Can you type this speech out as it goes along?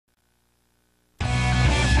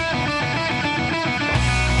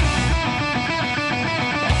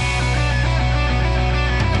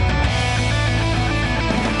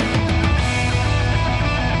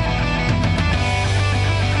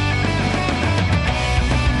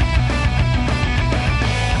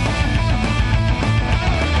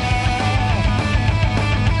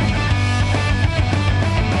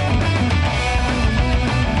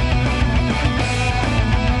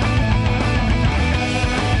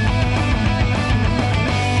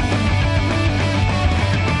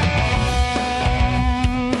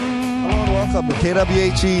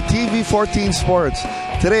KWHE TV 14 Sports.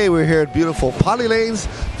 Today we're here at beautiful Pali Lanes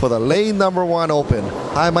for the Lane Number 1 Open.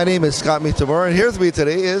 Hi, my name is Scott Mitamura, and here with me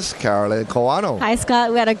today is Carolyn Coano. Hi,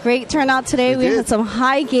 Scott. We had a great turnout today. We had some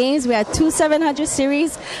high games. We had two 700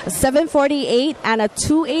 series, a 748, and a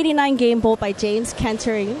 289 game, both by James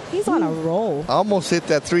Cantor. He's on a roll. Almost hit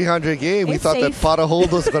that 300 game. We thought safe. that pot of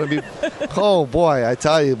hold was going to be, oh boy, I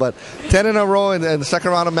tell you. But 10 in a row in the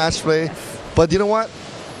second round of match play. But you know what?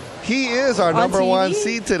 He is our number TV? 1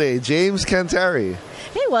 seed today, James Cantari.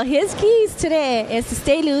 Hey, well, his keys today is to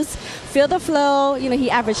stay loose, feel the flow. You know,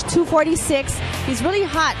 he averaged 246. He's really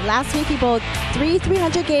hot. Last week he bowled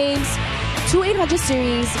 300 games, 800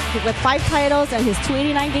 series with 5 titles, and his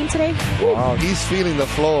 289 game today. Wow, he's feeling the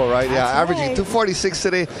flow, right? That's averaging right. 246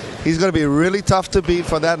 today. He's going to be really tough to beat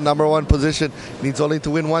for that number 1 position. Needs only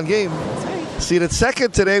to win 1 game. That's right. Seated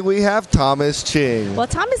second today, we have Thomas Ching. Well,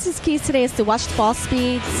 Thomas's keys today is to watch the ball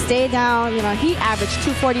speed, stay down. You know, he averaged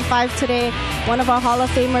 245 today. One of our Hall of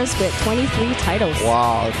Famers with 23 titles.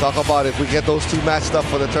 Wow, talk about if we get those two matched up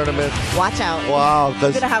for the tournament. Watch out. Wow, We're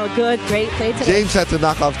because going to have a good, great play today. James had to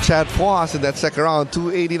knock off Chad Poas in that second round,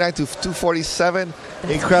 289 to 247.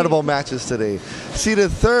 Incredible matches today.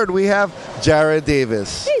 Seated third, we have Jared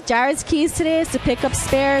Davis. Hey, Jared's keys today is to pick up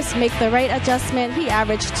spares, make the right adjustment. He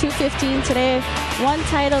averaged 215 today. 1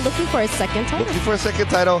 title, looking for his second title. Looking for a second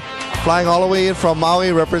title, flying all the way in from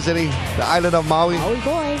Maui, representing the island of Maui. Maui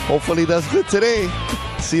boy. Hopefully does good today.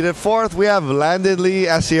 Seated fourth, we have Landon Lee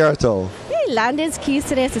Acierto. Hey, Landon's keys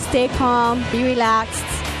today is to stay calm, be relaxed,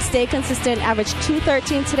 stay consistent. Averaged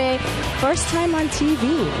 213 today. First time on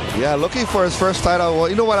TV. Yeah, looking for his first title. Well,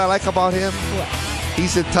 you know what I like about him? What?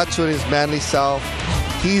 He's in touch with his manly self.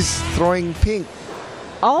 He's throwing pink.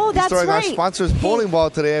 Oh, that's He's throwing right. our sponsor's bowling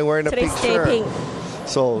ball today and wearing a Today, pink stay shirt. pink.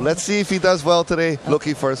 So let's see if he does well today.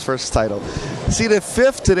 Looking for his first title. Seated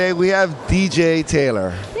fifth today, we have DJ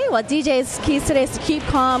Taylor. Hey, well, DJ's keys today is to keep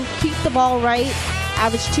calm, keep the ball right.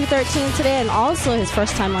 Averaged 213 today, and also his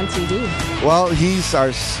first time on TV. Well, he's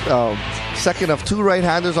our second of 2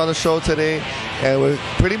 right-handers on the show today, and we're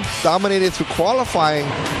pretty dominated through qualifying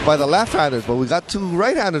by the left-handers, but we got 2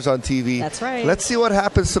 right-handers on TV. That's right. Let's see what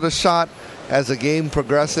happens to the shot as the game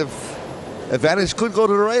progressive. Advantage could go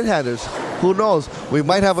to the right-handers. Who knows? We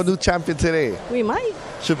might have a new champion today. We might.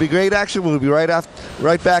 Should be great action. We'll be right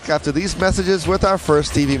back after these messages with our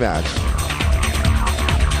first TV match.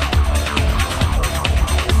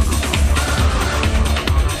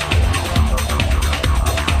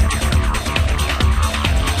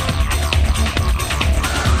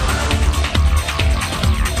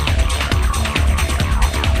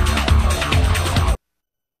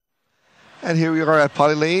 And here we are at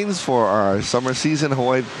Pali Lanes for our summer season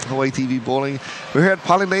Hawaii TV bowling. We're here at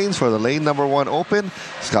Pali Lanes for the Lane Number 1 Open.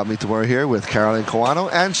 Scott Mitamura here with Carolyn Coano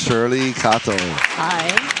and Shirley Kato. Hi.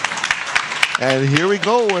 And here we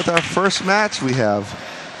go with our first match. We have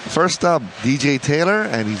first up DJ Taylor,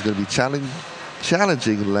 and he's going to be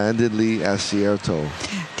challenging Landon Lee Acierto.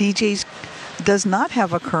 DJ's does not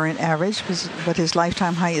have a current average, but his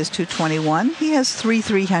lifetime high is 221. He has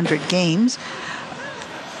 300 games.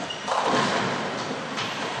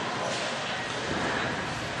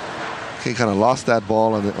 He kind of lost that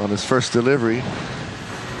ball on his first delivery.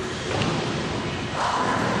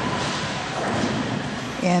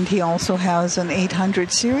 And he also has an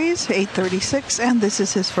 800 series, 836, and this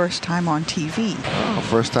is his first time on TV. Oh,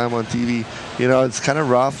 first time on TV. You know, it's kind of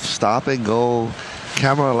rough. Stop and go.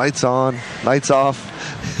 Camera, lights on, lights off.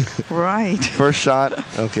 Right. First shot.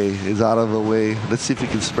 Okay, he's out of the way. Let's see if we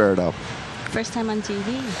can spare it up. First time on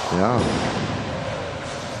TV. Yeah.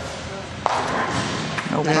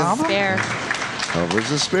 No problem. Spare. Covers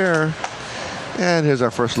the spare. And here's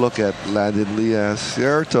our first look at Landon Lee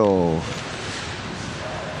Acierto.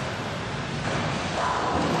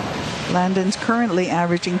 Landon's currently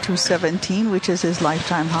averaging 217, which is his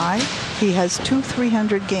lifetime high. He has 2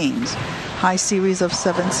 300 games, high series of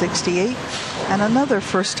 768, and another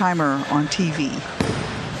first-timer on TV.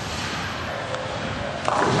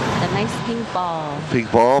 The nice pink ball.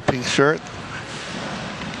 Pink ball, pink shirt.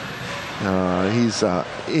 He's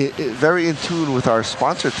very in tune with our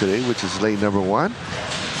sponsor today, which is Lane Number 1.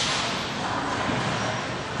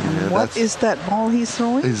 And what is that ball he's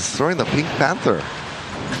throwing? He's throwing the Pink Panther.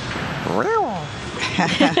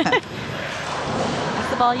 That's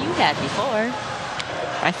the ball you had before.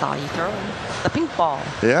 I saw you throw the pink ball.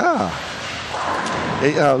 Yeah.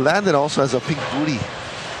 Landon also has a pink booty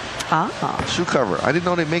shoe cover. I didn't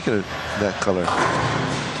know they make it that color.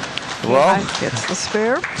 Well, Gets the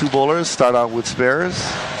spare. 2 bowlers start out with spares.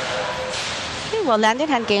 Hey, Okay, well, Landon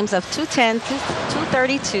had games of 210,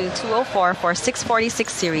 232, 204 for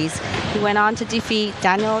 646 series. He went on to defeat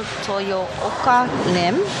Daniel Toyooka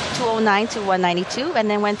Lim, 209 to 192, and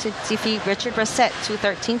then went to defeat Richard Brissett,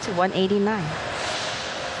 213 to 189.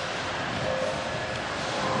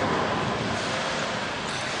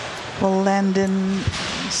 Well, Landon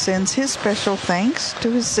sends his special thanks to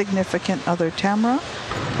his significant other Tamara,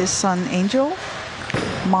 his son Angel,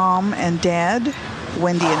 mom and dad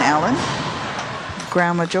Wendy and Alan,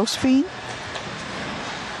 grandma Josephine,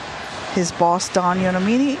 his boss Don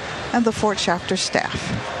Yonomini, and the Fort Shafter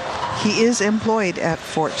staff. He is employed at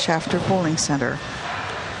Fort Shafter Bowling Center.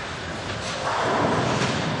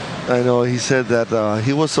 I know he said that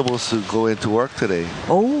he was supposed to go into work today.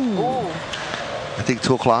 Oh. I think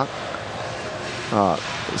 2 o'clock.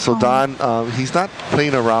 So Don, he's not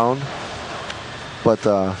playing around, but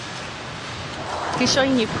he's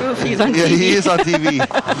showing you proof he's on TV. Yeah, he is on TV.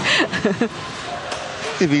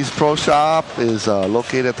 TV's Pro Shop is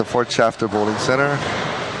located at the Fort Shafter Bowling Center.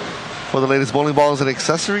 For the latest bowling balls and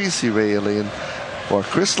accessories, see Ray Elaine or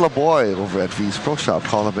Chris LaBoy over at V's Pro Shop.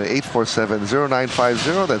 Call them at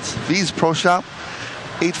 847-0950. That's V's Pro Shop,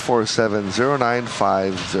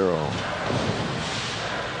 847-0950.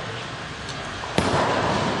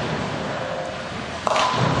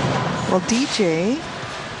 Well, DJ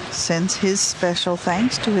sends his special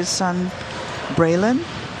thanks to his son, Braylon.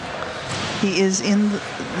 He is in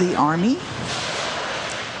the Army.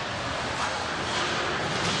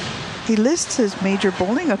 He lists his major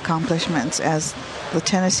bowling accomplishments as the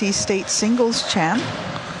Tennessee State Singles Champ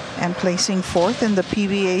and placing 4th in the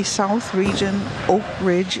PBA South Region Oak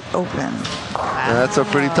Ridge Open. Yeah, that's a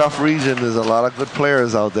pretty tough region. There's a lot of good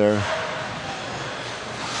players out there.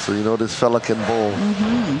 So you know this fella can bowl.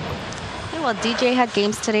 Well, DJ had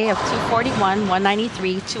games today of 241,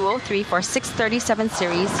 193, 203 for 637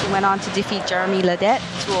 series. He went on to defeat Jeremy Ledette,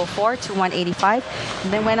 204 to 185,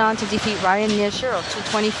 and then went on to defeat Ryan Nishiro,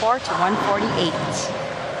 224 to 148.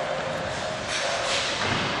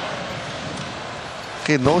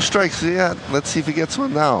 Okay, no strikes yet. Let's see if he gets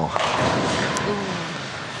one now.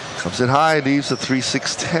 Comes in high, leaves a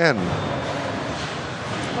 3-6-10.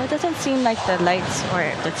 Well, it doesn't seem like the lights or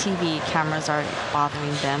the TV cameras are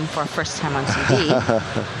bothering them for first time on TV.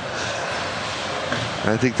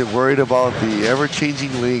 I think they're worried about the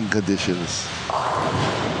ever-changing laying conditions.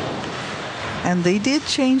 And they did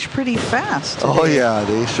change pretty fast today. Oh yeah,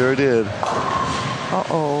 they sure did.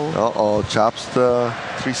 Uh-oh. Uh-oh, chops the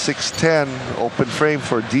 3-6-10 open frame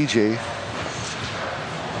for DJ.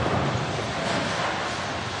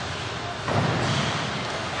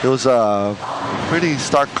 It was a pretty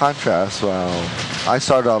stark contrast. I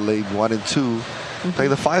started out lane 1 and 2, playing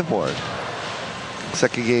the 5 board.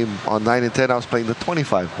 Second game on 9 and 10, I was playing the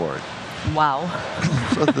 25 board. Wow.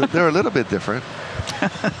 So they're a little bit different.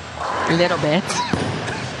 A little bit.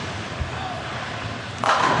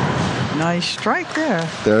 Nice strike there.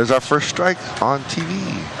 There's our first strike on TV.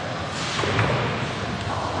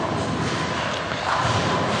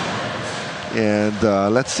 And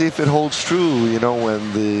let's see if it holds true. You know, when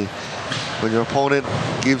your opponent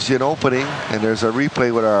gives you an opening, and there's a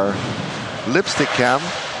replay with our lipstick cam.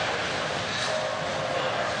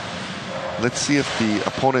 Let's see if the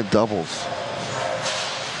opponent doubles.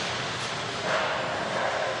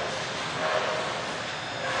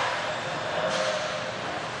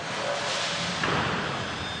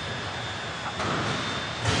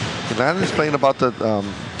 Landon's playing about the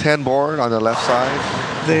 10 board on the left side.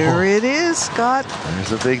 There it is, Scott.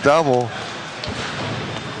 There's a big double.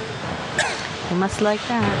 You must like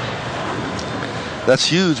that. That's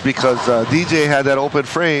huge because DJ had that open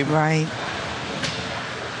frame. Right.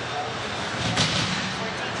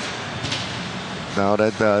 Now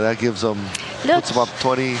that gives him, puts him up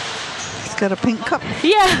 20. He's got a pink cup.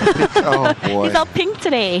 Yeah. Oh boy. He's all pink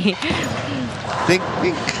today. Pink.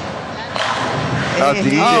 Hey,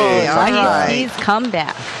 DJ. all right. He's come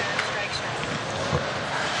back.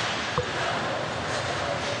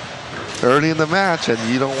 Early in the match, and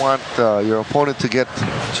you don't want your opponent to get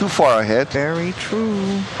too far ahead. Very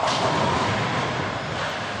true.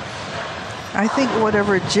 I think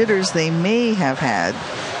whatever jitters they may have had,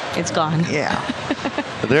 It's gone. yeah.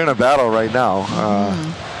 They're in a battle right now.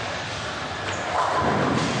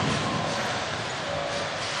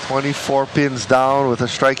 24 pins down with a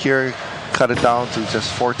strike here. Cut it down to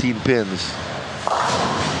just 14 pins.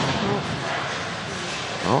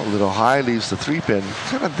 Oh, a little high, leaves the 3-pin.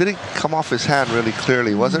 Kind of didn't come off his hand really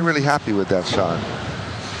clearly. Wasn't really happy with that shot.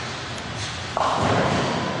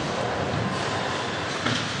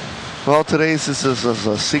 Well, this is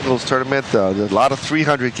a singles tournament. There's a lot of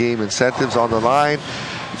 300 game incentives on the line.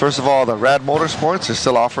 First of all, the Rad Motorsports is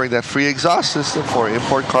still offering that free exhaust system for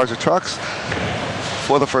import cars or trucks.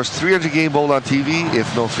 For the first 300 game bowl on TV,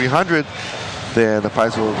 if no 300, then the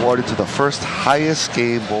prize will be awarded to the first highest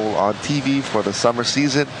game bowl on TV for the summer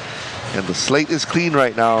season. And the slate is clean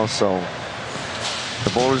right now, so the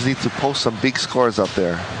bowlers need to post some big scores up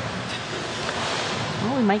there.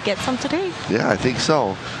 Well, we might get some today. Yeah, I think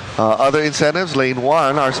so. Other incentives, Lane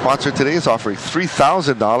 1, our sponsor today, is offering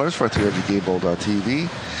 $3,000 for 300 game bowl on TV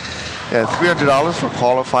and $300 for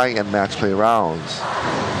qualifying and match play rounds.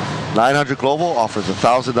 900 Global offers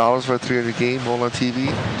 $1,000 for a 300 game bowl on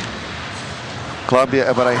TV. Columbia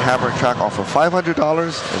Ebonite Hammer Track offer $500,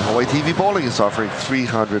 and Hawaii TV Bowling is offering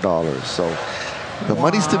 $300. So the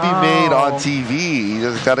money's to be made on TV. You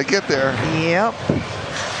just got to get there. Yep.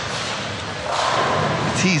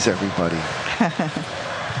 Tease everybody.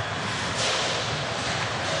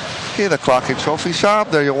 Okay, the Clock and Trophy Shop.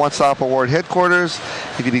 They're your one-stop award headquarters.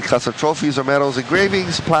 If you need custom trophies or medals,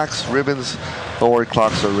 engravings, plaques, ribbons, award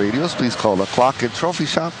clocks, or radios, please call the Clock and Trophy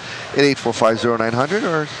Shop at 845-0900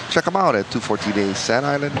 or check them out at 214A Sand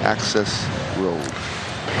Island Access Road.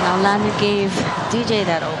 Now Landon gave DJ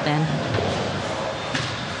that open.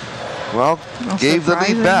 Well, gave the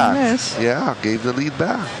lead back. Miss. Yeah, gave the lead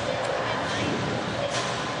back.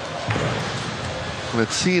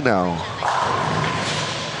 Let's see now.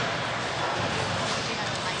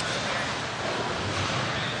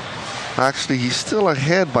 Actually, he's still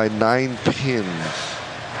ahead by 9 pins.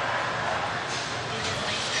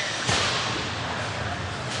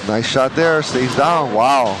 Nice shot there, stays down.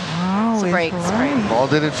 Wow. Wow, It's a break, it's a break. right. Ball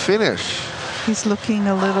didn't finish. He's looking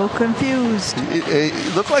a little confused.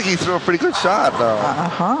 It looked like he threw a pretty good shot.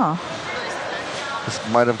 Uh-huh. This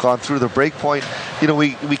might have gone through the break point. You know,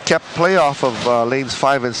 we kept play off of lanes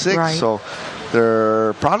 5 and 6, Right. so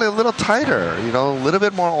they're probably a little tighter. You know, a little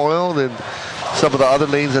bit more oil than some of the other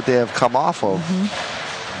lanes that they have come off of.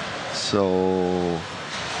 So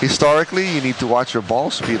historically, you need to watch your ball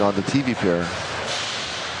speed on the TV pair.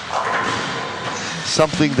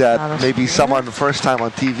 Something that maybe someone the first time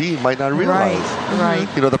on TV might not realize. Right.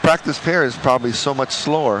 You know, the practice pair is probably so much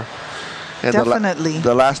slower. And Definitely.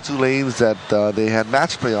 The last 2 lanes that they had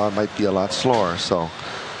match play on might be a lot slower. So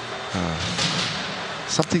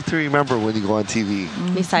something to remember when you go on TV.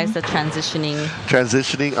 Besides the transitioning.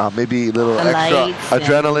 Transitioning, maybe a little The extra lights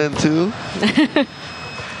adrenaline too.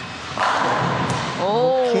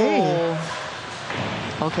 Oh.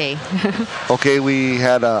 Okay. Okay. Okay, we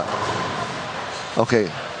had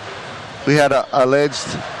a alleged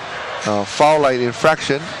foul light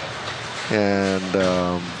infraction, and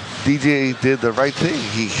DJ did the right thing.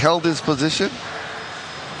 He held his position,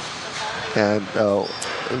 and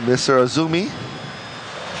Mr. Azumi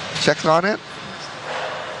checked on it,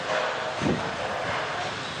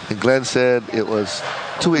 and Glenn said it was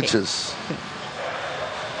 2 inches.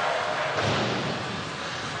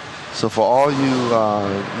 So for all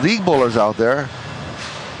you league bowlers out there,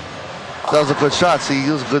 that was a good shot. See, he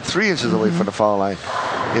was a good 3 inches away from the foul line.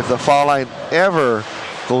 If the foul line ever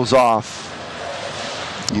goes off,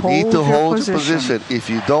 you need to hold your position. If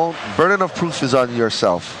you don't, burden of proof is on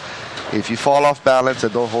yourself. If you fall off balance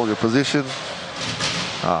and don't hold your position,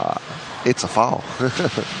 it's a foul.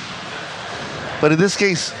 But in this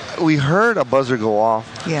case, we heard a buzzer go off.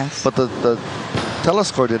 Yes. But the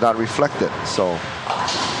telescore did not reflect it, so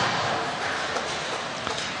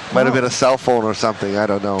might have been a cell phone or something. I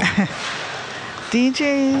don't know.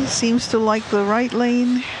 DJ seems to like the right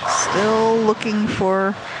lane. Still looking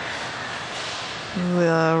for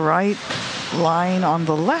the right line on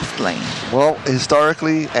the left lane. Well,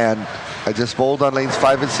 historically, and I just bowled on lanes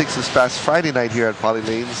 5 and 6 this past Friday night here at Pali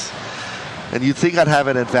Lanes. And you'd think I'd have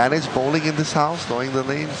an advantage bowling in this house, knowing the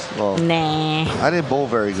lanes? Well, Nah. I didn't bowl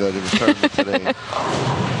very good in the tournament today.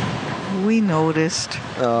 We noticed.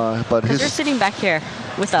 But Because you're sitting back here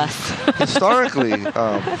with us. historically,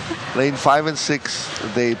 lane 5 and 6,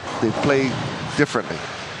 they play differently.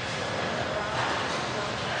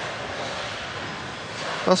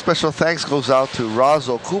 Well, special thanks goes out to Roz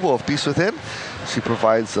Okubo of Peace Within. She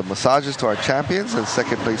provides the massages to our champions and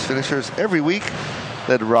second place finishers every week.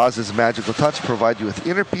 Let Roz's magical touch provide you with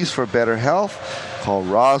inner peace for better health. Call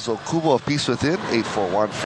Roz Okubo of Peace Within, 841